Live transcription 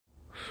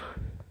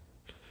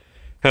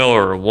Hello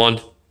everyone,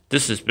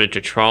 this is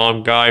Vintage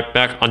Firearm Guy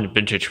back on the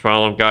Vintage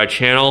Firearm Guy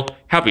channel.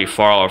 Happy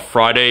Firearm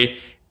Friday,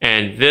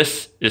 and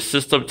this is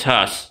system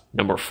test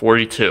number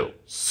 42.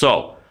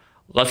 So,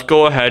 let's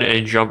go ahead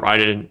and jump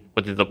right in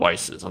with the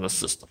devices on the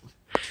system.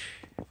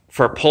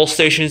 For pull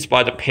stations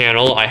by the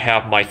panel, I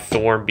have my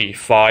Thorn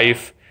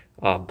B5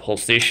 pull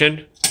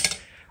station.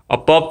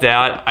 Above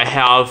that, I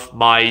have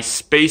my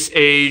Space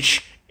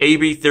Age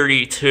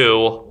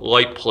AB32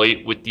 light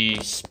plate with the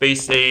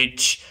Space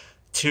Age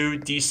 2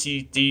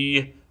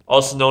 DCD,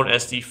 also known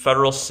as the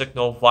Federal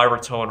Signal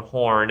Vibratone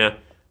horn,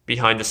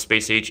 behind the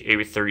Space Age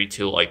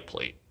AB32 light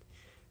plate.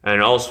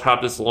 And I also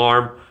have this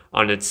alarm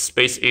on its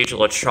Space Age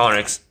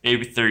Electronics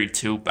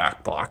AB32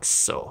 back box.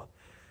 So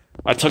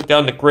I took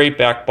down the gray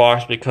back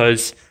box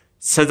because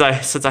since I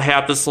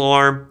have this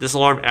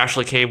alarm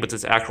actually came with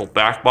its actual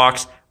back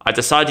box. I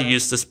decided to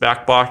use this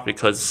back box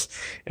because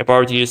if I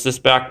were to use this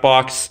back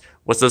box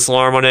with this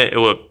alarm on it, it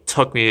would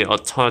took me a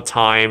ton of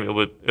time. It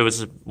would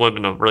have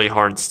been a really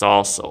hard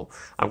install. So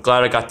I'm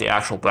glad I got the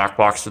actual back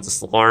box for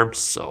this alarm.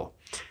 So,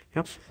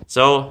 yep.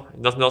 So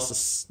nothing else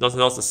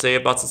to say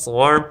about this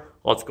alarm.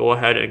 Let's go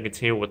ahead and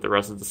continue with the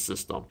rest of the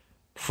system.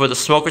 For the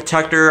smoke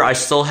detector, I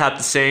still have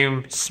the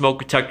same smoke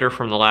detector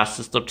from the last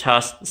system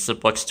test, the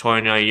simplex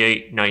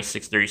 2098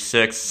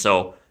 9636.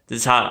 So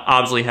this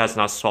obviously has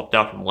not swapped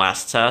out from the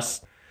last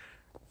test.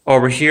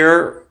 Over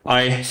here,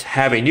 I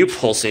have a new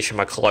pull station in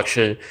my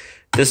collection.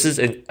 This is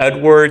an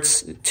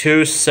Edwards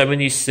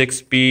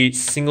 276B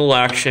single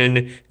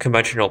action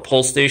conventional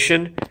pull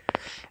station.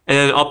 And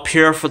then up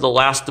here for the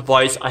last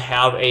device, I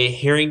have a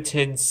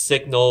Harrington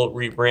Signal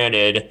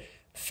rebranded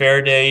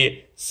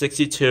Faraday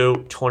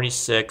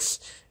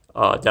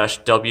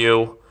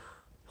 6226-W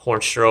horn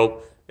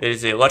strobe. It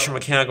is an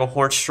electromechanical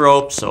horn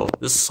strobe, so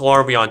this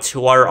alarm will be on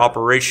 2-wire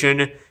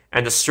operation.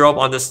 And the strobe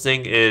on this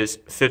thing is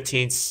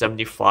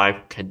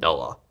 1575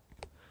 candela.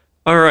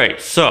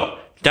 Alright, so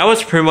that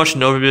was pretty much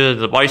an overview of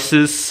the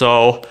devices.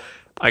 So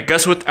I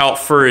guess without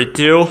further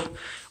ado,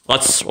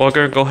 we're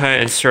going to go ahead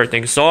and start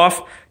things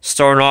off.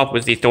 Starting off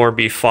with the Thorn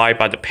B5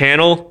 by the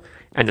panel,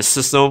 and the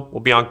system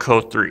will be on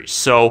code 3.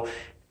 So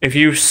if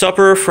you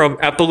suffer from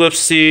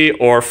epilepsy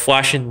or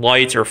flashing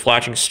lights or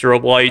flashing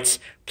strobe lights,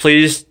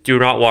 please do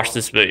not watch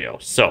this video.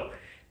 So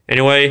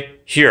anyway,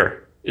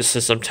 here is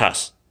system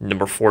test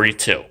number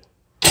 42.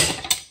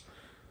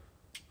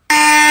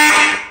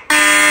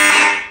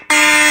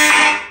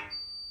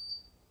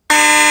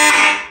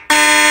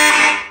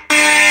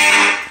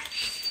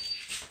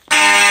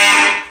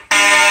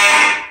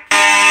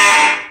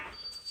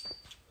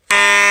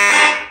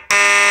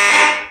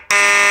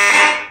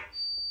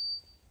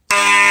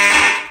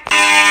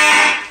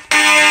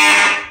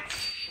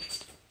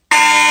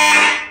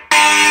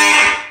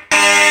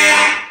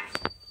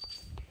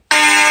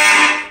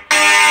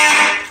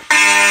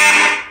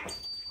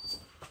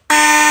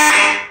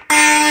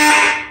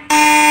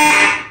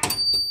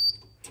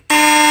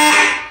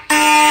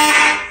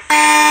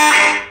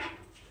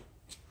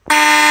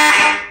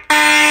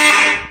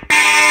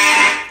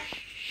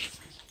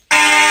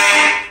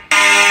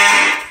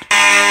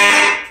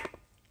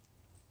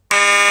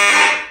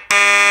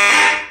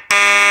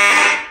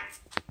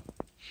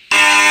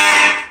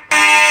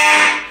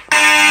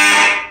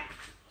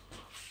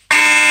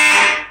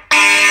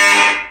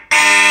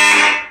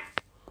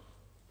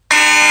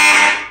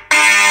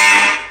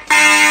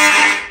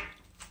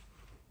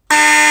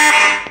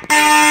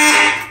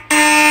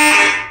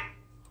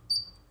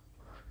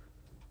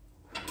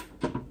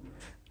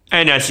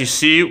 And as you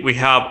see, we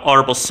have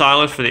audible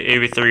silence for the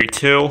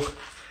AB32.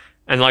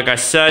 And like I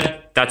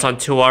said, that's on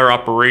 2-wire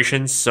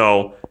operation,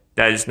 so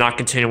that is not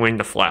continuing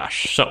to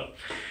flash. So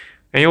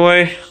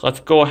anyway,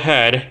 let's go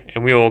ahead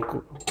and we will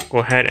go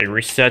ahead and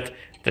reset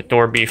the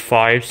Thorn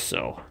B5.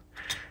 So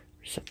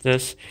reset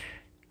this.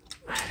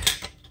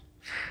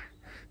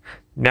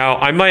 Now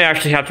I might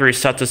actually have to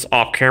reset this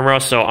off camera,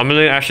 so I'm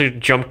going to actually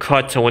jump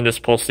cut to when this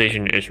pull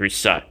station is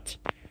reset.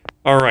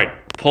 Alright,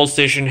 pull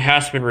station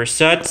has been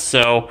reset,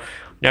 so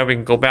now we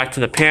can go back to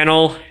the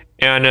panel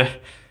and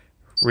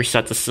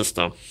reset the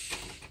system.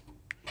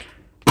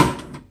 So,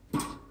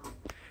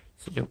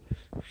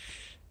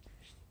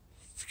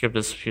 let's give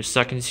this a few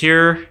seconds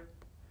here.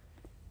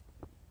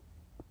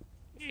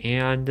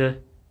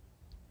 And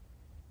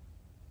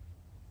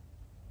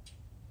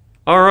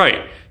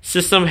alright,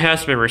 system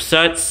has been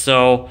reset,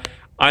 so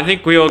I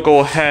think we will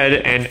go ahead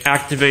and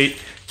activate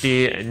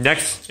the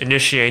next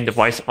initiating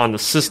device on the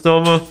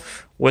system,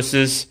 which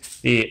is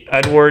the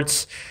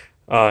Edwards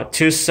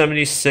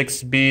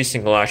 276B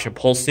single action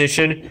pull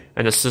station,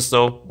 and the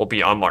system will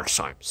be on march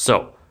time.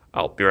 So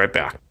I'll be right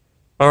back.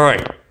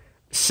 Alright,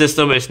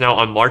 system is now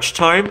on march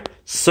time,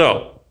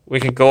 so we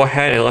can go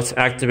ahead and let's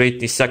activate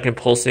the second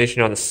pull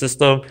station on the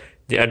system,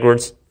 the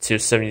Edwards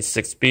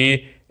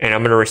 276B, and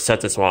I'm going to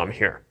reset this while I'm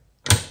here.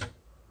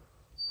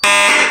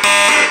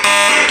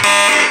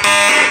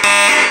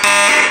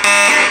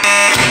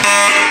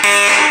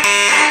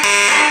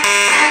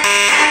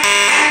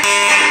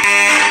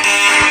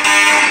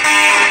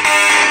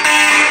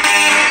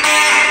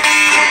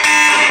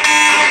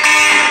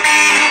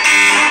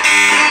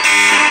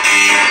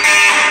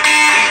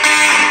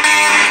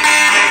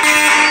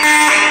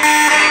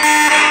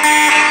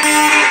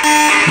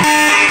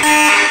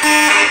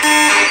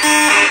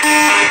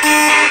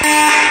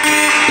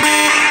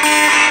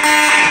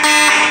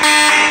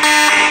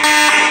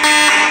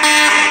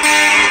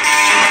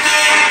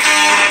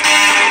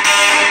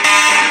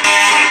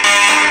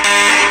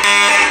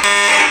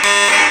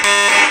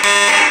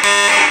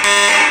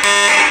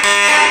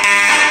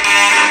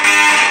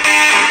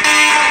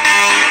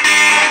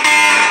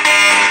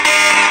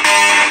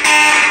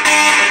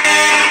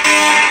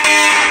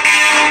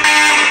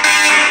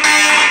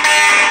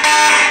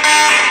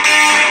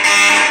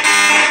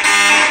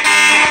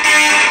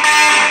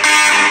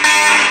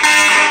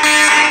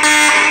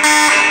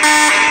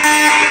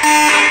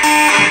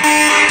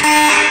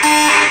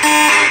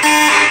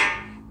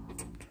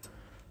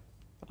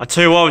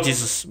 tell you what, with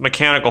these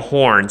mechanical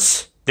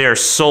horns, they are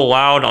so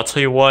loud. I'll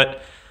tell you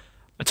what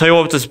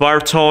with this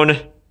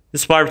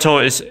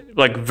vibratone is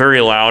like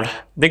very loud.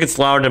 I think it's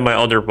louder than my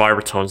other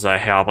vibratones that I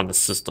have on the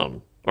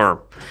system,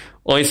 or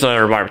at least the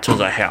other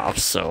vibratones I have.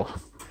 So,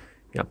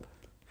 yep.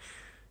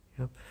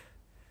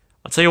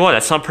 I'll tell you what,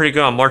 that sounds pretty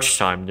good on March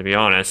time, to be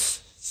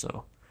honest.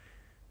 So,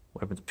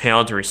 wait for the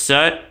panel to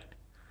reset.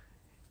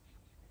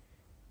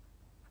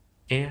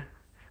 Yeah.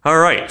 All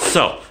right,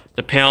 so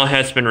the panel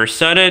has been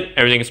resetted.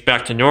 Everything is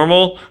back to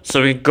normal.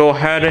 So we can go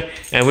ahead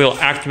and we'll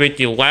activate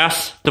the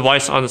last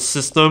device on the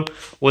system,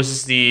 which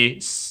is the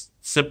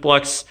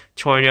simplex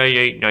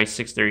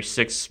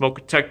 2098-9636 smoke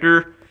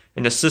detector.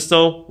 And the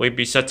system will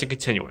be set to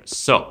continuous.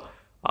 So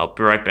I'll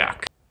be right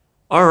back.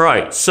 All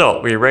right,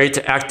 so we're ready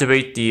to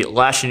activate the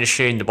last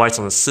initiating device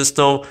on the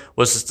system,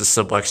 which is the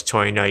simplex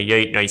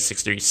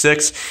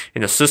 2098-9636,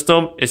 and the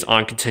system is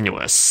on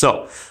continuous.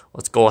 So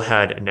let's go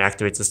ahead and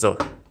activate this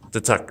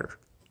detector.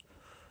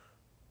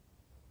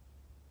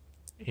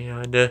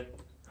 And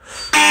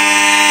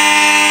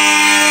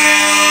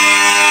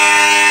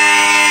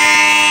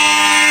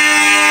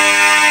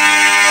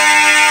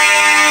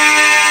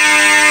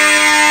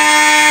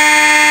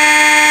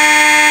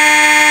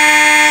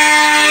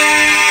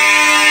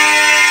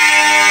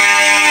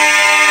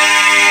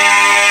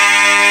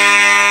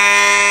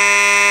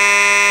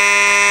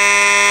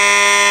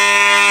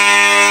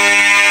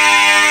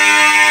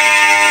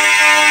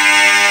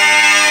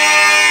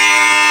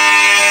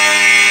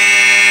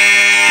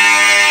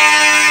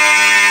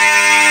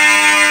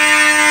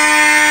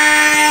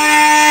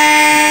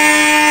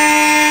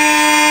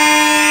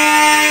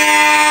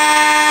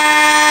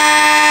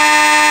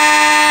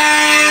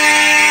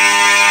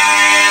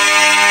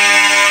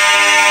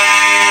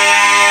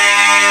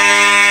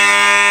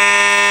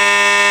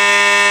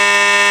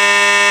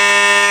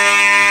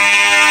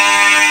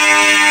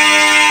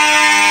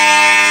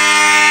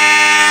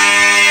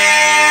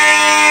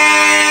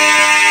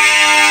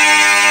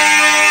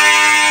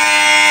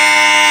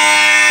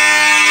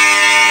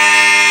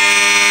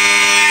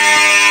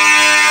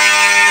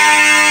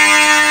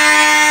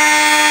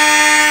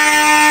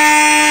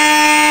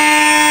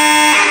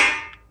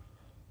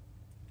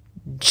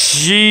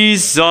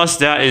Jesus,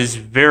 that is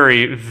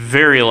very,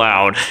 very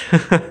loud.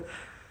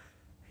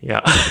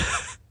 Yeah.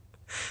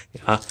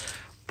 Yeah.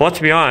 But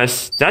to be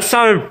honest, that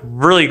sounded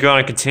really good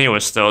on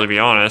continuous though, to be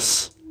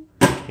honest.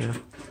 Yeah.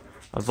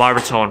 A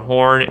vibratone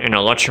horn and an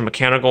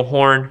electromechanical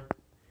horn.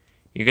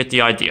 You get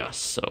the idea,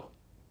 so.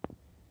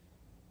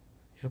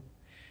 Yep.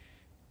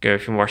 Give it a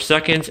few more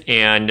seconds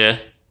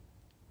and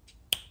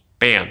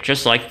bam,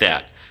 just like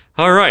that.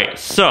 Alright,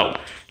 so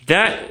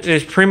that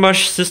is pretty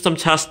much system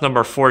test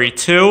number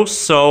 42.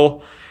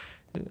 So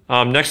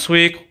next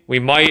week we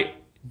might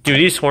do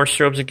these horn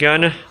strobes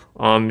again.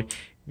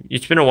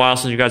 It's been a while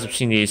since you guys have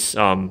seen these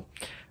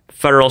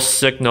Federal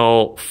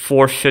Signal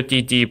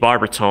 450D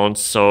vibratones,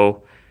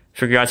 so I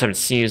figure you guys haven't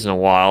seen these in a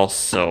while.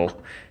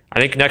 So I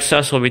think next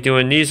test we'll be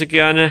doing these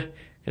again,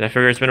 and I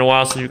figure it's been a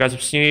while since you guys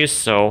have seen these.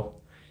 So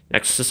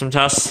next system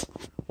test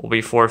will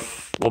be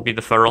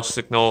the Federal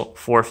Signal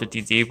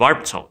 450D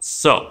vibratones.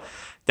 So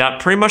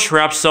that pretty much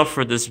wraps up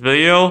for this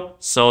video.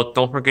 So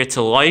don't forget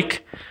to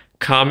like,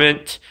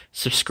 comment,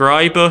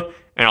 subscribe, and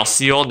I'll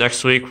see you all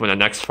next week with the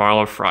next Fire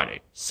Alarm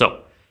Friday.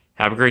 So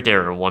have a great day,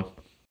 everyone.